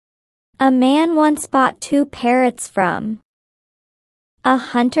A man once bought 2 parrots from a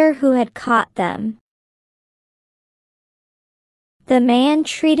hunter who had caught them. The man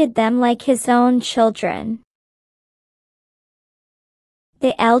treated them like his own children.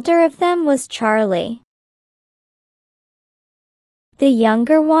 The elder of them was Charlie. The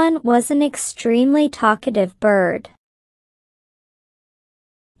younger one was an extremely talkative bird.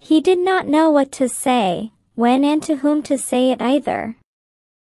 He did not know what to say, when and to whom to say it either.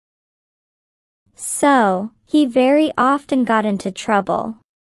 So, he very often got into trouble.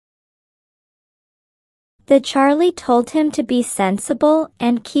 The Charlie told him to be sensible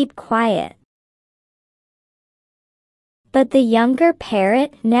and keep quiet. But the younger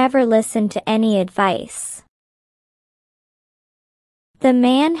parrot never listened to any advice. The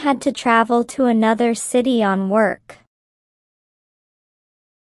man had to travel to another city on work.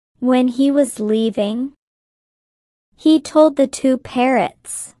 When he was leaving, he told the 2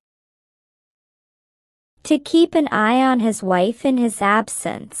 parrots to keep an eye on his wife in his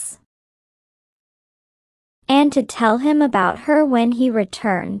absence, and to tell him about her when he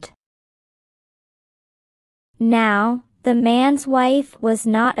returned. Now, the man's wife was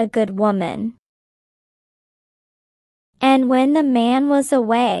not a good woman, and when the man was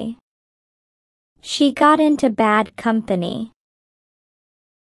away, she got into bad company.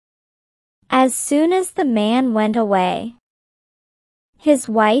 As soon as the man went away, his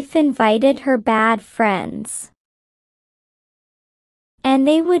wife invited her bad friends, and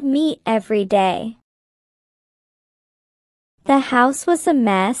they would meet every day. The house was a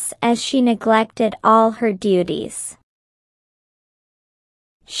mess as she neglected all her duties.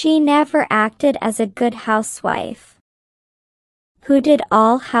 She never acted as a good housewife who did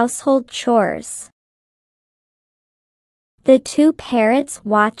all household chores. The 2 parrots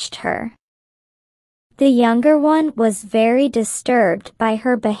watched her. The younger one was very disturbed by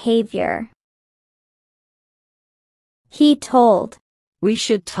her behavior. He told, "We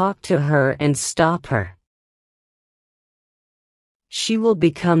should talk to her and stop her. She will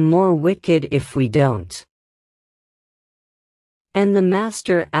become more wicked if we don't. And the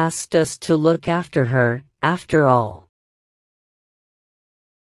master asked us to look after her, after all."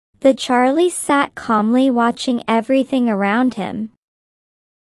 The Charlie sat calmly watching everything around him.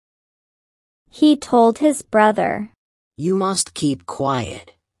 He told his brother, "You must keep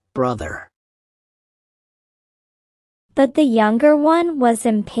quiet, brother." But the younger one was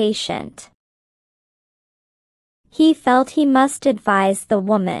impatient. He felt he must advise the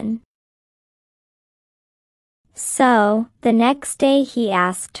woman. So, the next day he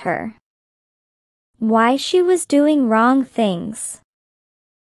asked her why she was doing wrong things.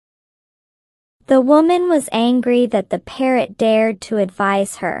 The woman was angry that the parrot dared to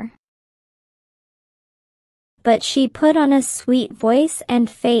advise her. But she put on a sweet voice and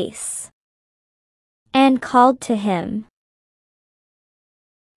face, and called to him,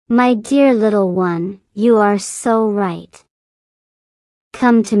 "My dear little one, you are so right.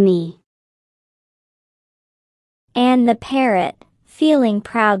 Come to me." And the parrot, feeling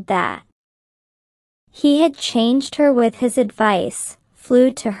proud that he had changed her with his advice,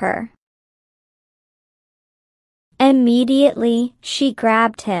 flew to her. Immediately, she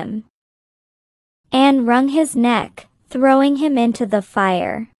grabbed him and wrung his neck, throwing him into the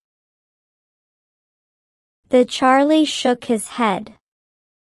fire. The Charlie shook his head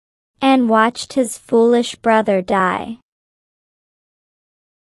and watched his foolish brother die.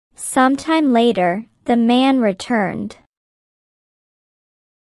 Sometime later, the man returned.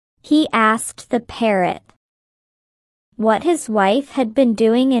 He asked the parrot what his wife had been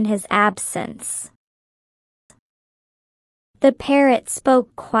doing in his absence. The parrot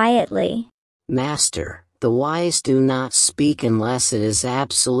spoke quietly. "Master, the wise do not speak unless it is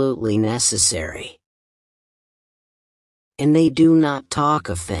absolutely necessary. And they do not talk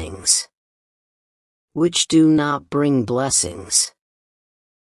of things which do not bring blessings.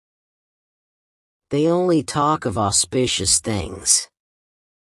 They only talk of auspicious things."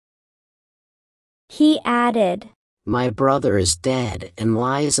 He added, "My brother is dead and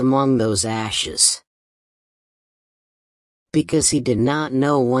lies among those ashes, because he did not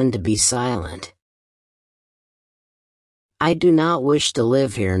know when to be silent. I do not wish to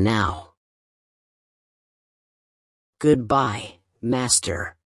live here now. Goodbye,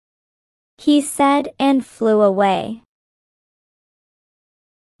 master," he said, and flew away.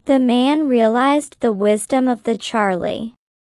 The man realized the wisdom of the Charlie.